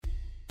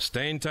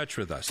Stay in touch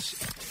with us.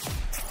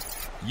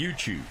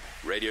 YouTube,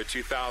 Radio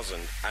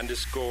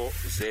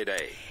 2000_ZA.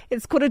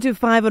 It's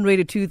 4:45 on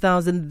Radio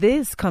 2000.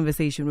 This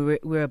conversation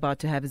we're about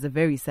to have is a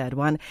very sad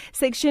one.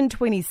 Section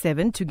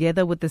 27,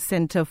 together with the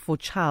Center for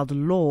Child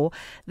Law,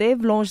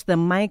 they've launched the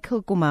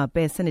Michael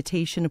Komape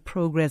Sanitation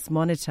Progress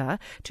Monitor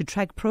to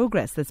track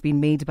progress that's been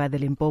made by the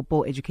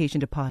Limpopo Education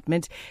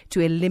Department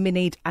to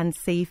eliminate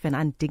unsafe and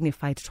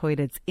undignified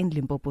toilets in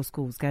Limpopo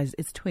schools. Guys,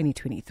 it's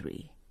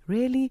 2023.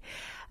 Really?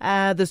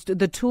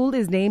 The tool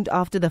is named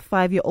after the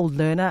 5-year-old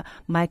learner,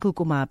 Michael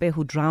Komape,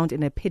 who drowned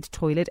in a pit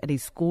toilet at a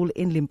school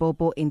in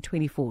Limpopo in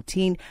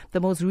 2014.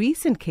 The most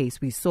recent case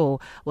we saw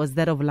was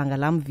that of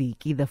Langalam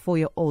Viki, the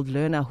 4-year-old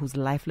learner whose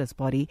lifeless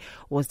body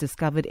was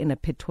discovered in a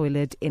pit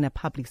toilet in a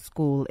public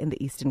school in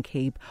the Eastern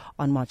Cape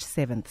on March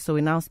 7th. So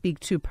we now speak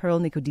to Pearl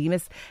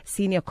Nicodemus,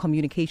 Senior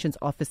Communications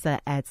Officer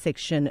at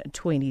Section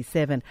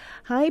 27.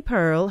 Hi,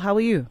 Pearl. How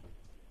are you?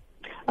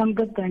 I'm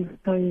good, thanks.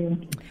 How are you?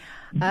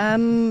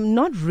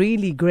 Not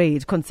really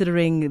great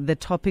considering the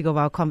topic of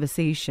our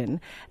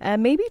conversation.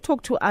 Maybe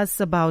talk to us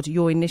about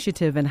your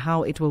initiative and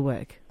how it will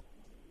work.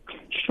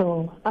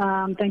 Sure.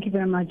 Thank you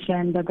very much,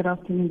 and good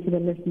afternoon to the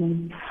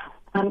listeners.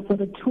 So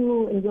the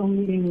tool is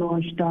only being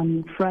launched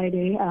on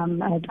Friday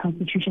at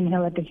Constitution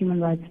Hill at the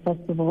Human Rights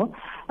Festival.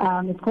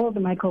 It's called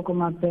the Michael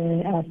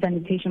Komape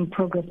Sanitation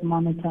Progress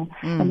Monitor.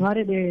 And what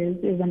it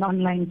is an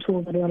online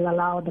tool that will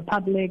allow the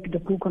public, the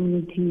school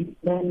community,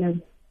 learners,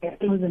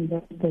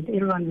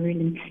 everyone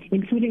really,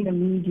 including the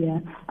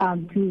media,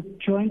 to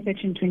join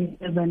Section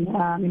 27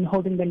 in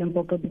holding the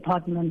Limpopo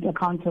Department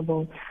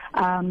accountable.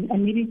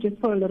 And maybe just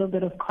for a little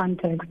bit of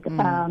context,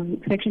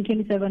 Section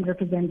 27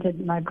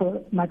 represented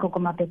Michael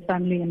Komape's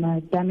family in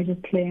a damages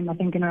claim, I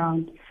think in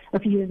around a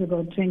few years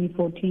ago,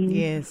 2014.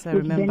 Yes, I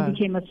remember.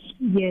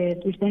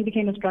 Which then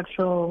became a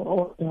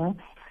structural order.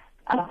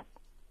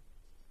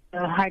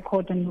 The High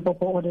Court in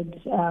Limpopo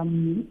ordered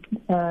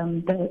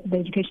the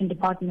Education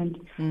Department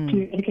to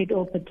eradicate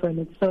all pit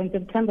toilets. So in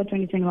September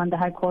 2021, the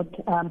High Court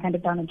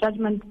handed down a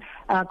judgment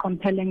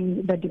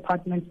compelling the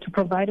department to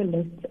provide a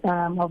list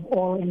of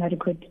all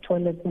inadequate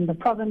toilets in the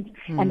province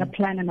and a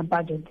plan and a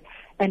budget.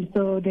 And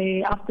so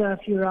they, after a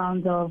few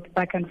rounds of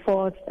back and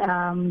forth,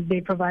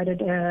 they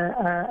provided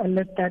a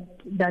list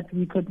that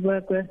we could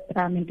work with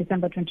in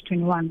December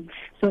 2021.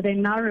 So they're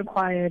now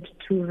required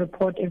to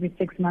report every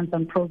 6 months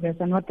on progress.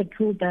 And what the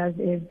tool does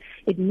is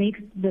it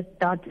makes this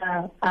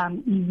data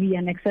easy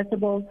and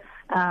accessible,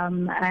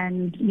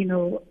 and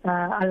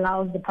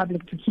allows the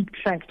public to keep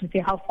track to see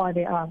how far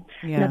they are.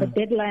 Yeah. Now the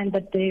deadline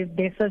that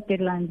their first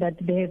deadline that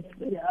their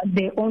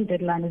own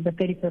deadline is the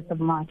 31st of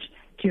March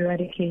to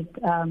eradicate.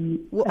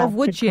 Of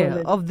which year?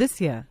 Toilets. Of this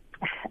year?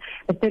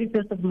 The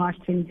 31st of March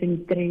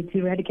 2023 to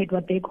eradicate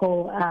what they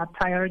call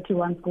priority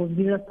 1 schools.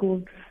 These are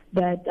schools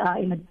that are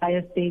in a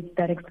dire state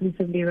that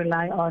exclusively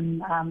rely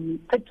on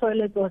pit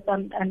toilets, or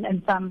some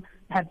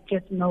have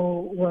just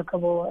no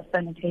workable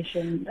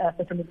sanitation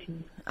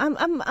facilities.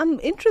 I'm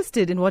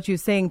interested in what you're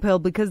saying, Pearl,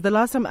 because the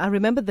last time I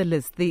remember the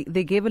list, they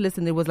gave a list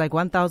and there was like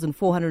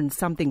 1,400 and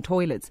something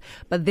toilets.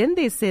 But then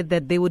they said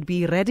that they would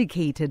be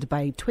eradicated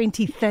by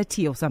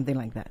 2030 or something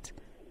like that.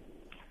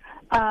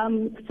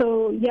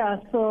 So there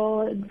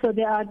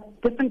are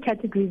different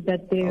categories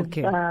that they've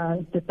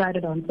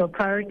decided on. So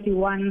priority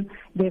 1,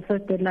 their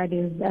first deadline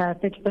is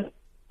 31st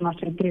March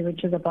 2023,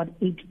 which is about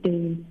 8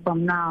 days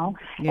from now.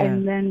 Yeah.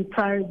 And then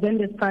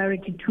there's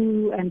priority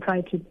 2 and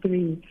priority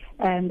 3.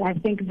 And I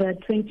think the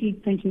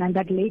 2029,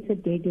 that later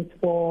date is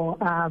for,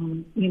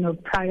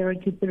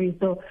 priority 3.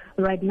 So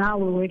right now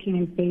we're working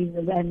in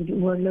phases and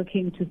we're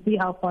looking to see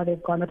how far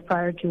they've gone with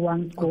priority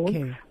 1 schools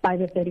by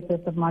the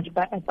 31st of March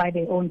by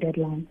their own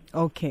deadline.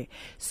 Okay.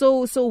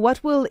 So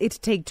what will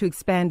it take to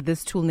expand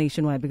this tool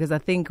nationwide? Because I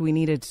think we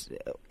need it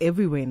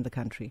everywhere in the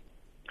country.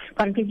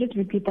 Can you just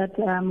repeat that?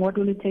 What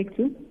will it take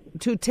to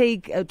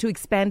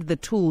expand the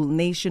tool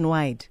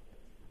nationwide?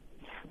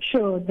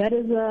 Sure, that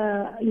is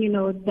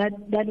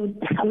that would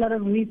a lot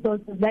of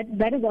resources.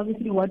 That is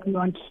obviously what we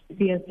want to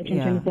see as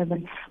Section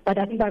 27. But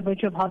I think by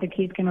virtue of how the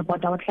case came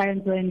about, our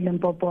clients were in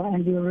Limpopo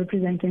and we were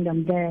representing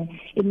them there.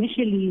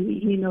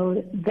 Initially,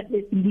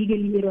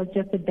 legally it was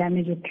just a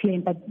damages claim,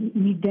 but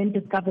we then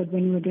discovered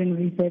when we were doing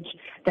research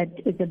that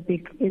it's a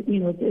big,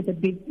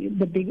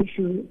 the big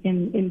issue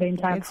in the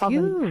entire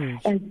province.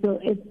 Huge. And so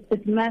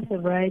it's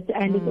massive, right?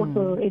 And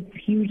it's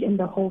huge in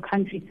the whole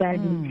country,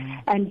 sadly.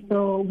 And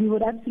so we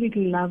would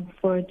absolutely love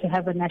for it to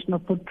have a national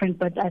footprint,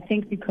 but I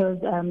think because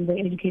the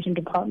Education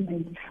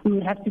Department, we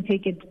would have to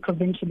take it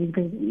provincially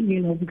because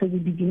we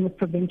begin with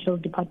provincial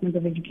departments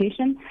of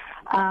education.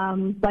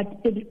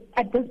 But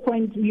at this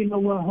point,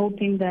 we're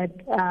hoping that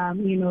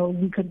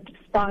we could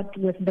start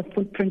with the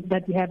footprint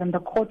that we have and the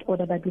court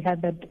order that we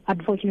have that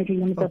unfortunately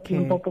limits us to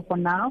Limpopo for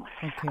now.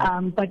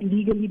 But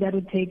legally, that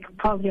would take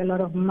probably a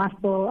lot of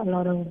muscle, a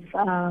lot of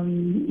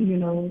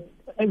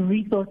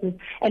resources,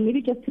 and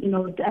maybe just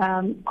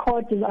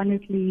court is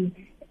honestly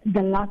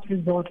the last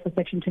resort for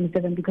Section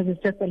 27 because it's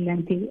just a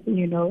lengthy,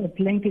 it's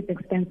lengthy, it's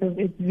expensive.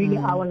 It's really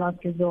our last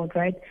resort,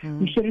 right?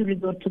 We shouldn't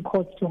resort to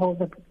courts to hold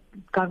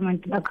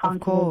government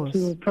accountable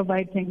to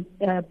providing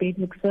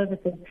basic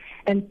services.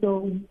 And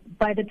so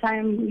by the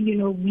time,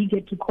 we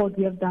get to court,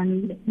 we have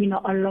done,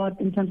 a lot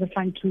in terms of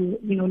trying to,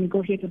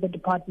 negotiate with the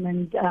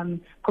department,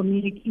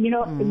 communicate,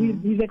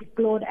 we've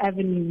explored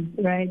avenues,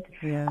 right?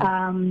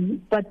 Yeah.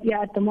 But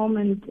yeah, at the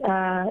moment,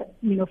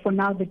 for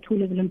now the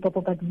tool is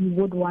Limpopo, but we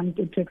would want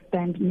it to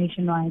expand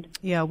nationwide.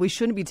 Yeah, we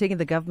shouldn't be taking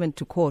the government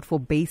to court for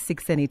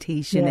basic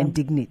sanitation and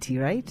dignity,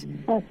 right?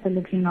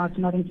 Absolutely not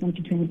in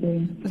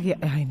 2023. Yeah,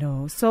 I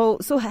know. So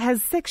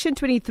has Section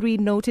 23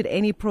 noted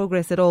any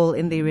progress at all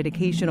in the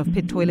eradication of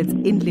pit toilets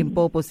in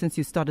Limpopo since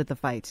you started the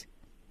fight?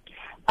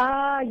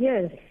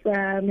 Yes,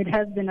 it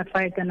has been a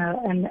fight and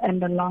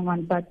a long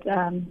one, but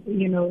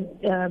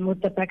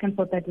with the back and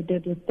forth that we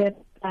did with that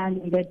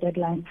and that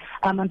deadline.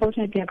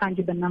 Unfortunately, I can't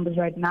give the numbers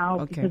right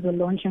now because we're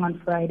launching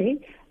on Friday.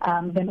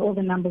 Then all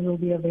the numbers will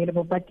be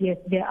available. But yes,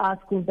 there are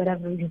schools that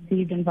have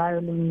received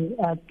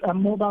environmentally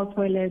mobile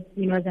toilets,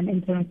 as an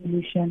interim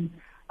solution.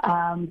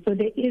 So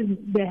there is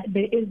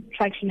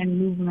traction and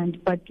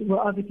movement, but we're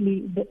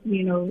obviously,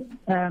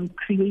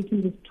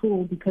 creating this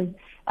tool because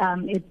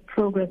it's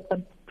progress,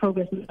 but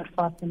progress is not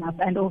fast enough.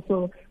 And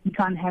also, we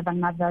can't have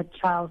another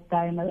child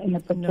die in a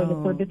pit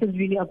toilet. So this is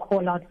really a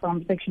call out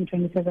from Section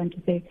 27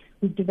 to say,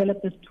 we've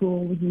developed this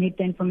tool, we've made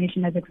the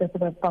information as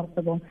accessible as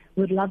possible.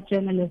 We'd love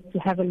journalists to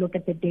have a look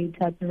at the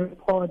data, to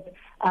report,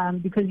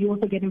 because you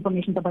also get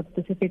information about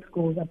specific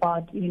schools,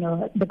 about,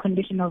 the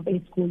condition of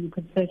a school. You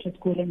could search a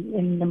school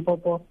in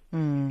Limpopo,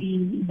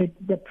 see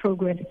the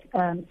progress,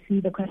 see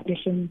the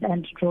conditions,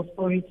 and draw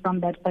stories from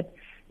that. But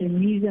the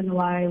reason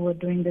why we're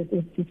doing this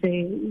is to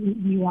say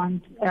we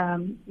want,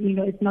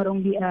 it's not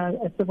only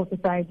a civil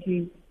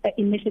society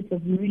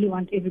initiative. We really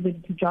want everybody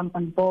to jump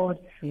on board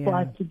for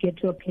us to get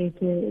to a place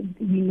where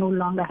we no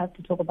longer have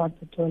to talk about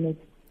the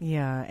toilets.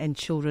 Yeah, and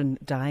children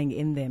dying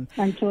in them.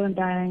 And children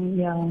dying,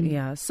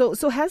 Yeah.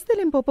 So has the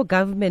Limpopo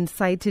government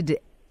cited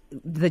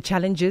the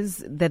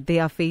challenges that they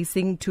are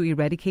facing to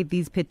eradicate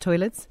these pit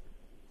toilets?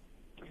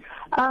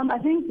 I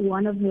think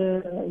one of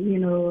the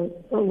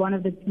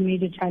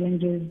major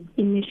challenges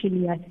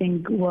initially, I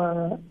think,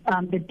 were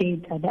the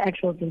data, the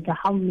actual data,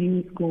 how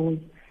many schools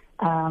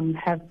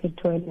have pit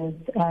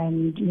toilets,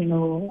 and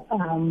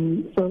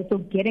so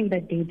getting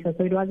that data.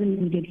 So it wasn't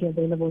immediately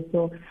available.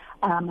 So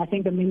I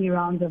think the many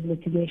rounds of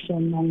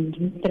litigation and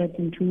threats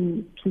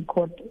into two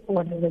court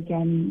orders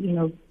again,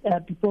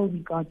 before we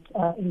got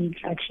any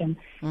traction.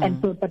 And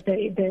so, but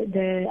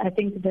I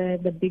think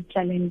the big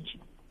challenge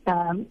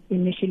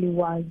initially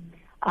was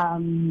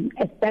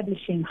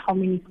establishing how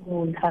many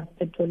schools have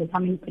pit toilets, how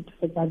many pit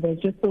toilets are there,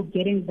 just so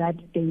getting that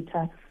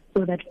data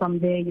so that from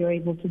there you're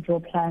able to draw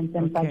plans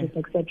and budgets,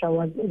 etc.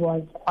 was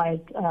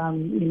quite,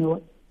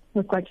 was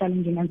quite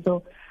challenging. And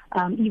so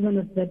even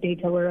with the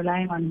data, we're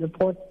relying on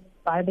reports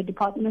by the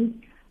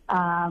department,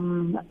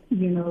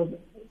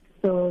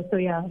 so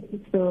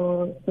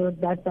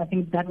that's, I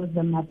think that was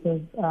the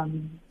massive,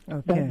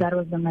 that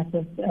was the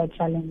massive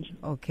challenge.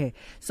 Okay.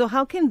 So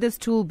how can this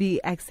tool be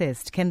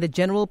accessed? Can the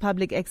general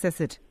public access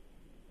it?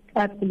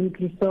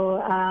 Absolutely.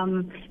 So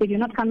if you're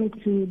not coming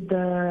to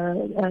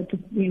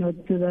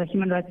the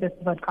Human Rights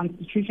Festival at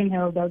Constitution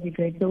Hill, that would be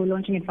great. So we're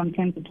launching it from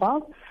 10 to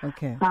 12.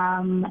 Okay.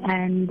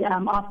 And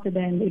after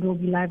then, it will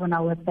be live on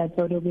our website.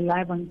 So it will be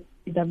live on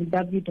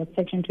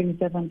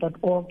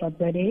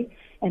www.section27.org.za,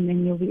 and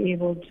then you'll be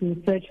able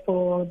to search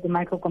for the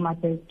Michael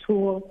Komape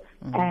tool.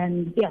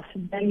 And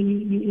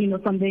then you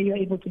from there you're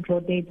able to draw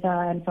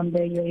data, and from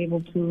there you're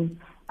able to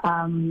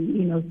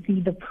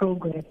see the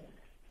progress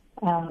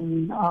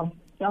of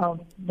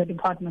the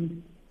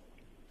department.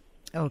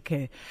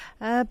 Okay.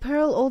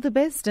 Pearl, all the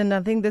best. And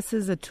I think this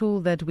is a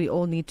tool that we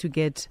all need to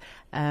get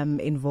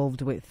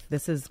involved with.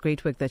 This is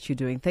great work that you're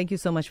doing. Thank you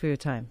so much for your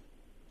time.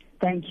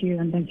 Thank you,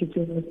 and thank you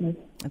to the listeners.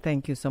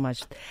 Thank you so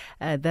much.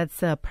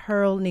 That's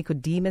Pearl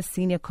Nicodemus,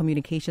 Senior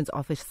Communications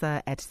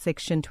Officer at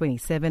Section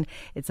 27.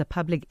 It's a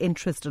public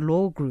interest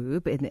law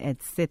group, and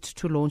it's set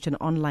to launch an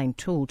online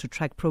tool to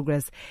track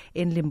progress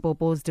in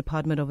Limpopo's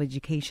Department of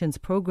Education's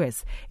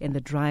progress in the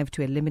drive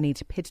to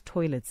eliminate pit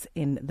toilets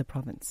in the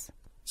province.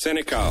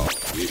 Senegal,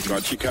 we've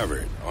got you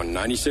covered on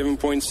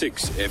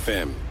 97.6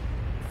 FM.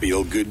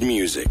 Feel good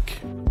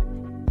music.